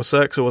 5 or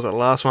 6, or was it the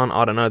last one?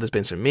 I don't know. There's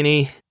been so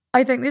many.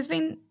 I think there's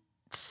been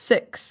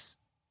 6.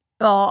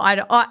 Oh,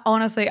 I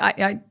honestly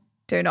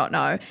do not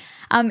know.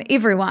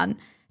 Everyone,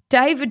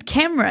 David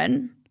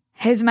Cameron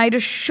has made a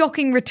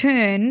shocking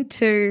return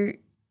to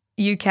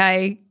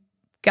UK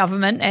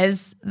government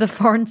as the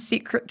Foreign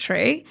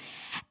Secretary,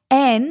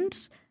 and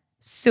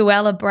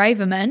Suella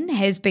Braverman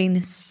has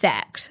been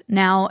sacked.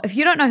 Now, if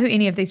you don't know who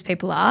any of these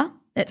people are,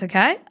 that's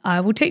okay. I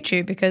will teach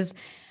you, because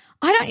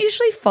I don't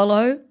usually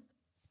follow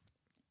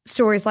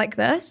stories like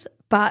this,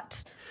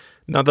 but...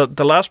 No,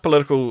 the last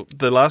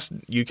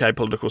UK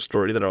political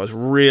story that I was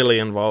really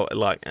involved,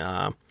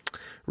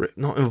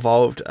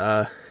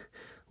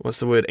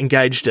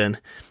 engaged in,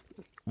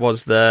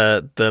 was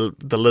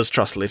the Liz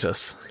Truss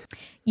lettuce.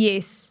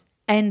 Yes,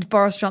 and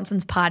Boris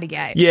Johnson's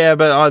Partygate. Yeah,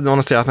 but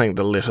honestly, I think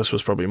the lettuce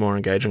was probably more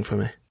engaging for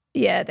me.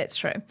 Yeah, that's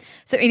true.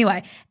 So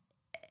anyway,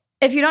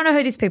 if you don't know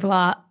who these people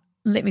are,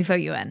 let me fill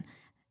you in.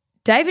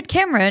 David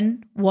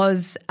Cameron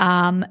was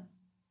a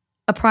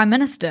Prime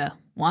Minister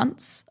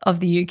once of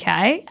the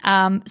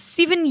UK,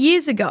 7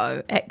 years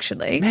ago,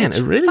 actually. Man,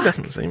 it really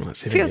doesn't seem like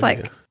 7 years feels like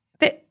ago.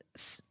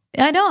 That's,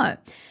 I know.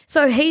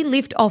 So he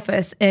left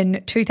office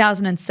in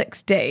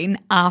 2016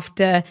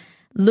 after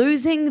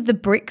losing the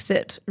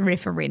Brexit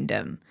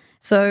referendum.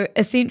 So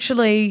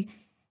essentially,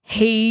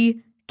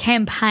 he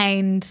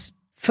campaigned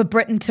for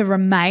Britain to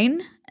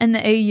remain in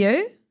the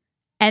EU,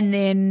 and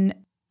then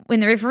when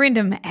the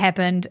referendum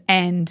happened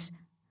and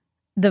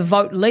the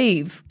vote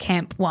leave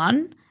camp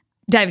won,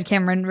 David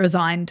Cameron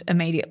resigned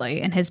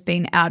immediately and has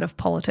been out of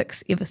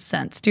politics ever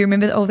since. Do you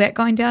remember all that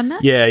going down now?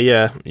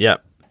 Yeah.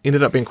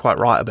 Ended up being quite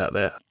right about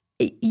that.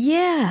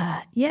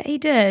 Yeah, he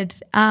did.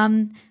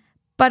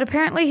 But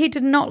apparently he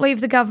did not leave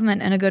the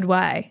government in a good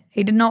way.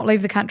 He did not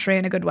leave the country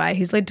in a good way.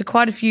 He's led to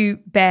quite a few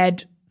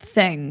bad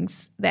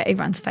things that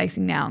everyone's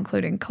facing now,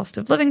 including cost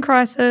of living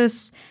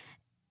crisis.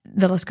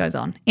 The list goes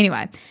on.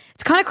 Anyway,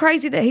 it's kind of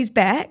crazy that he's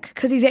back,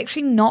 because he's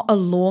actually not a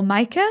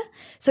lawmaker.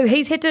 So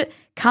he's had to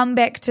come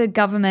back to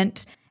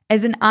government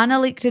as an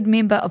unelected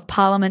member of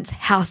Parliament's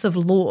House of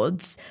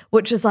Lords,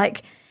 which is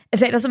like, if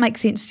that doesn't make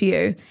sense to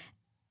you,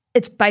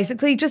 it's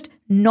basically just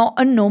not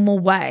a normal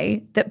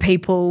way that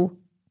people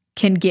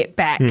can get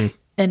back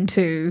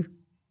into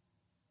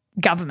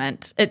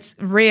government. It's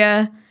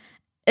rare.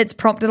 It's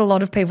prompted a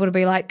lot of people to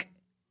be like,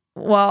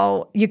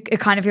 well, it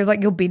kind of feels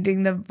like you're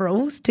bending the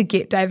rules to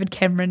get David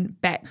Cameron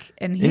back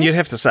in here. And you'd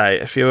have to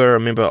say, if you were a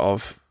member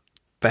of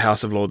the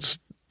House of Lords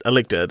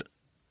elected,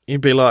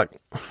 you'd be like,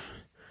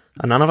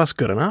 are none of us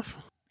good enough?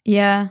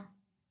 Yeah.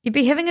 You'd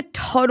be having a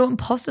total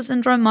imposter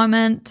syndrome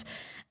moment.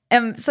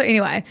 So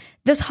anyway,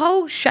 this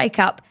whole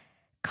shake-up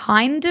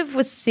kind of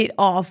was set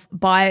off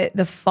by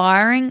the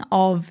firing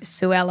of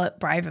Suella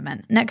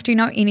Braverman. Nick, do you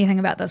know anything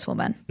about this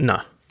woman?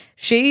 No.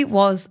 She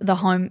was the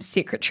Home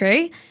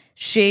Secretary.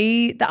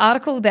 The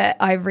article that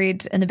I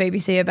read in the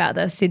BBC about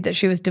this said that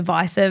she was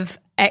divisive.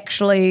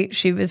 Actually,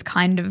 she was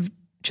kind of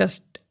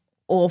just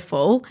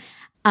awful.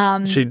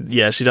 She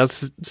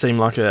does seem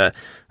like a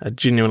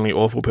genuinely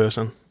awful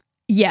person.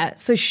 Yeah,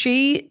 so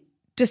she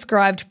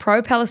described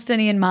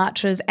pro-Palestinian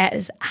marches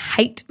as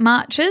hate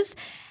marches.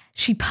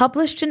 She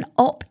published an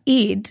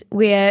op-ed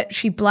where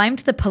she blamed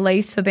the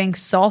police for being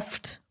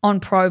soft on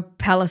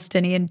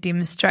pro-Palestinian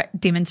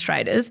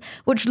demonstrators,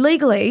 which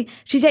legally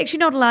she's actually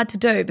not allowed to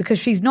do, because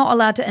she's not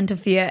allowed to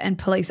interfere in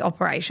police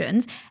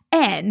operations,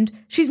 and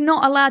she's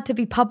not allowed to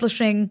be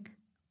publishing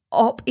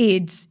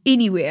op-eds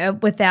anywhere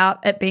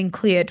without it being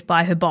cleared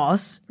by her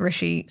boss,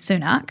 Rishi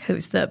Sunak,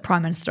 who's the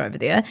Prime Minister over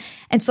there.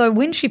 And so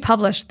when she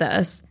published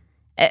this,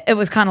 it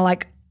was kind of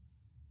like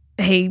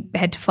he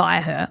had to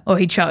fire her, or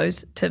he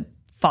chose to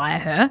fire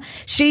her.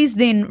 She's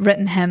then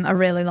written him a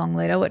really long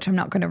letter, which I'm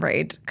not going to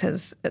read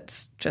because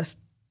it's just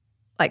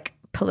like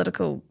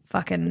political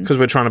fucking... Because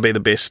we're trying to be the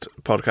best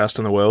podcast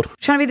in the world.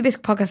 Trying to be the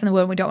best podcast in the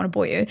world and we don't want to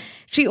bore you.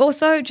 She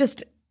also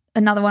just,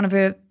 another one of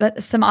her,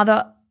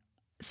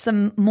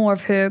 some more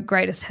of her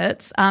greatest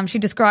hits. She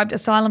described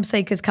asylum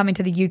seekers coming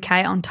to the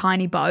UK on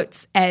tiny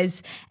boats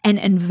as an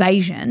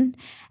invasion,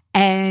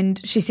 and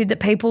she said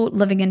that people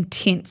living in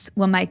tents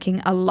were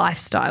making a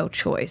lifestyle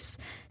choice.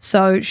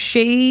 So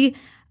she,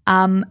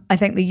 I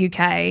think the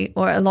UK,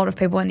 or a lot of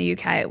people in the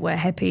UK, were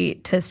happy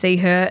to see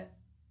her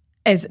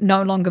as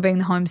no longer being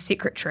the Home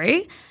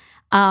Secretary.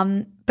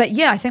 But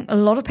yeah, I think a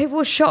lot of people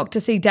were shocked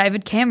to see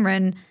David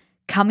Cameron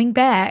coming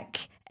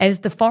back as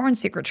the Foreign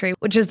Secretary,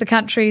 which is the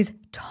country's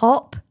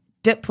top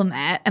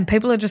diplomat, and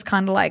people are just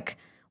kind of like,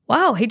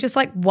 wow, he just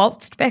like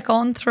waltzed back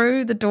on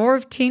through the door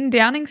of 10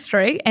 Downing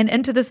Street and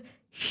into this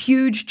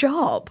huge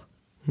job.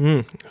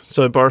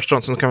 So Boris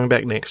Johnson's coming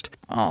back next.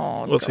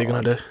 Oh, What's he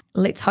going to do?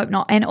 Let's hope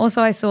not. And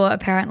also I saw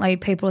apparently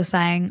people are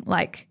saying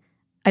like,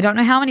 I don't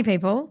know how many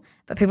people,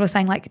 but people are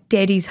saying like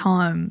daddy's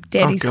home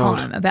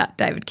about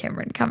David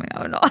Cameron coming.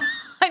 Oh no,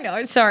 I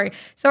know. Sorry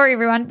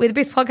everyone. We're the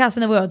best podcast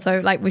in the world, so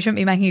like we shouldn't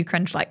be making you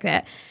cringe like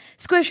that.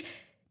 Squish,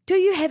 do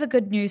you have a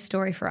good news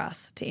story for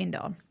us to end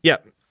on? Yeah.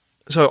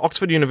 So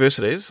Oxford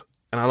universities,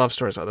 and I love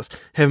stories like this,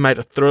 have made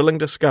a thrilling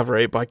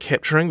discovery by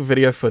capturing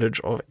video footage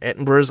of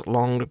Attenborough's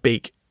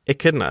long-beak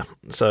echidna.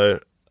 So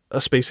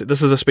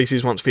this is a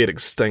species once feared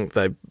extinct.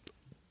 They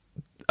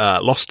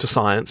lost to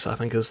science, I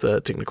think is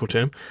the technical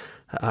term.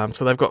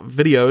 So they've got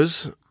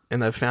videos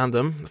and they've found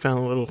them. They found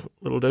a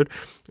little dude.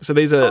 So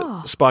these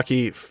are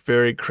spiky,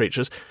 furry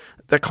creatures.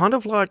 They're kind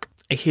of like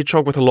a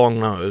hedgehog with a long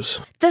nose.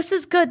 This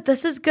is good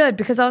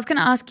because I was going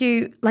to ask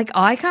you, like,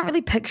 I can't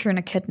really picture an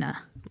echidna.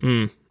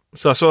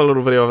 So I saw a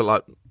little video of it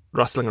like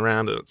rustling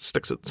around and it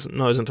sticks its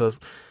nose into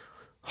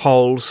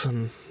holes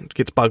and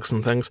gets bugs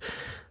and things,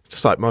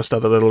 just like most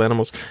other little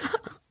animals.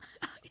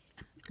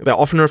 They're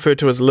often referred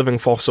to as living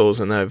fossils,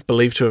 and they're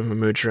believed to have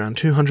emerged around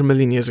 200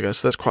 million years ago,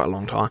 so that's quite a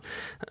long time.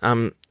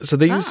 So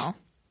these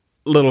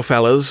little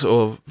fellas,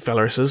 or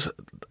felleresses,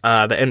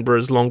 the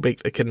Attenborough's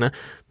long-beaked echidna,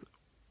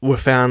 were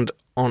found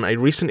on a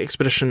recent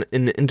expedition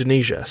in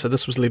Indonesia. So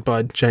this was led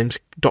by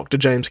Dr.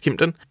 James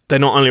Kempton. They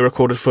not only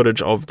recorded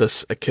footage of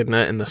this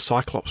echidna in the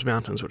Cyclops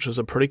Mountains, which is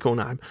a pretty cool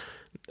name.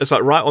 It's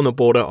like right on the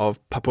border of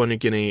Papua New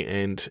Guinea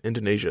and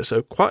Indonesia,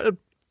 so quite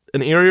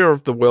an area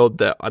of the world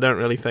that I don't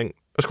really think...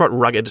 It's quite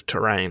rugged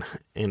terrain,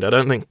 and I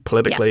don't think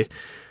politically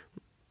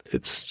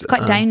it's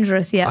quite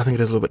dangerous. Yeah, I think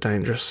it is a little bit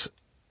dangerous.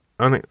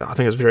 I think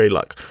it's very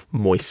like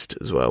moist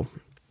as well.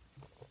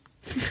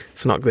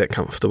 It's not that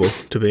comfortable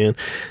to be in.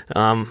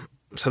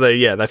 So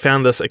they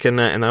found this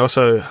echidna, and they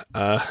also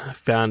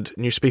found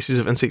new species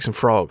of insects and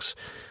frogs,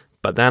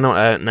 but they're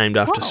not named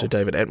after Sir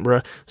David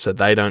Attenborough, so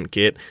they don't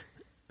get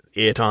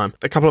airtime.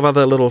 A couple of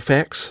other little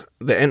facts.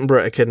 The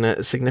Attenborough echidna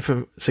is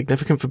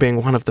significant for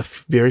being one of the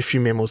very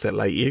few mammals that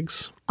lay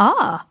eggs.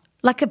 Ah,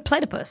 like a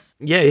platypus.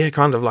 Yeah,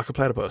 kind of like a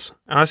platypus.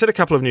 And I said a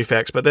couple of new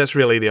facts, but that's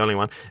really the only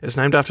one. It's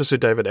named after Sir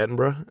David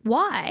Attenborough.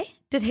 Why?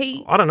 Did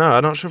he... I don't know.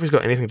 I'm not sure if he's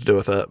got anything to do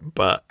with it,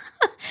 but...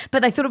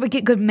 But they thought it would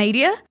get good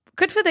media?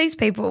 Good for these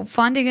people,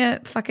 finding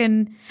a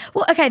fucking...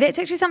 Well, okay, that's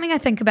actually something I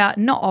think about,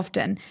 not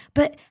often,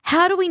 but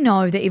how do we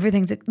know that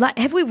everything's... Like,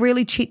 have we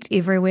really checked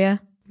everywhere?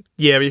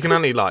 Yeah, but you can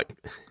only, like...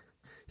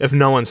 If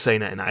no one's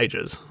seen it in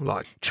ages,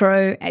 like...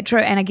 True.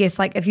 And I guess,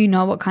 like, if you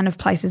know what kind of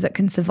places it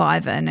can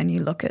survive in and you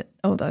look at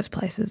all those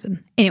places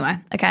and... Anyway,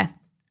 okay,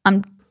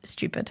 I'm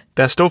stupid.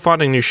 They're still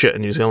finding new shit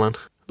in New Zealand,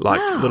 like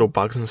little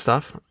bugs and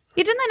stuff.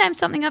 Yeah, didn't they name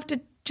something after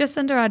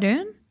Jacinda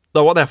Ardern?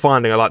 Though what they're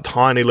finding are, like,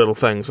 tiny little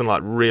things and,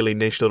 like, really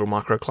niche little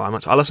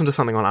microclimates. I listened to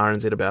something on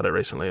RNZ about it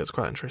recently. It was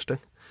quite interesting.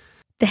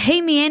 The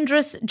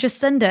Hemiandris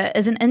jacinda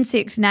is an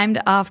insect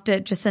named after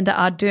Jacinda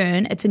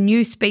Ardern. It's a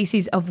new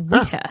species of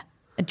weta.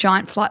 A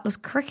giant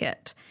flightless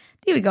cricket.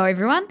 There we go,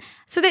 everyone.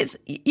 So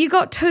you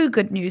got two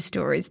good news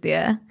stories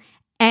there.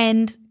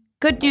 And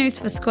good news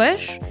for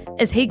Squish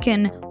is he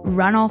can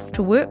run off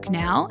to work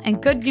now.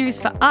 And good news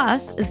for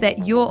us is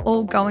that you're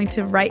all going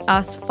to rate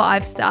us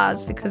 5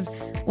 stars because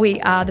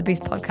we are the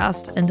best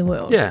podcast in the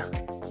world. Yeah,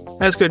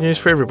 that's good news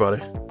for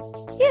everybody.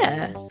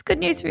 Yeah, it's good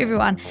news for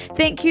everyone.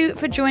 Thank you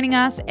for joining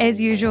us. As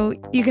usual,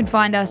 you can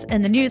find us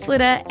in the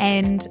newsletter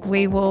and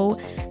we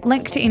will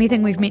link to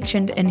anything we've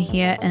mentioned in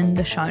here in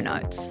the show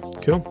notes.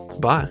 Cool.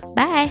 Bye.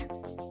 Bye.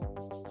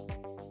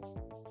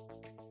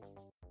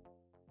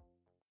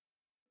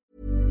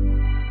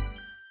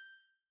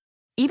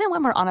 Even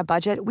when we're on a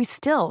budget, we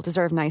still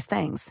deserve nice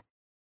things.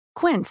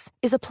 Quince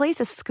is a place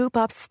to scoop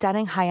up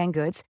stunning high-end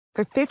goods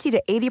for 50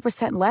 to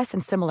 80% less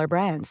than similar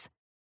brands.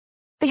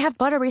 They have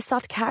buttery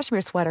soft cashmere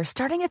sweaters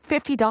starting at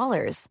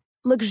 $50,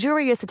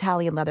 luxurious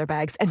Italian leather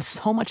bags, and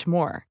so much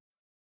more.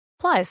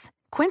 Plus,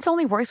 Quince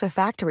only works with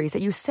factories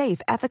that use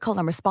safe, ethical,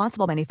 and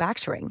responsible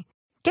manufacturing.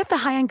 Get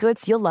the high-end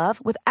goods you'll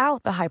love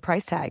without the high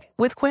price tag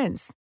with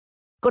Quince.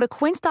 Go to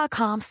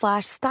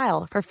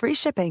quince.com/style for free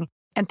shipping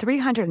and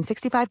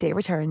 365-day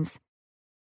returns.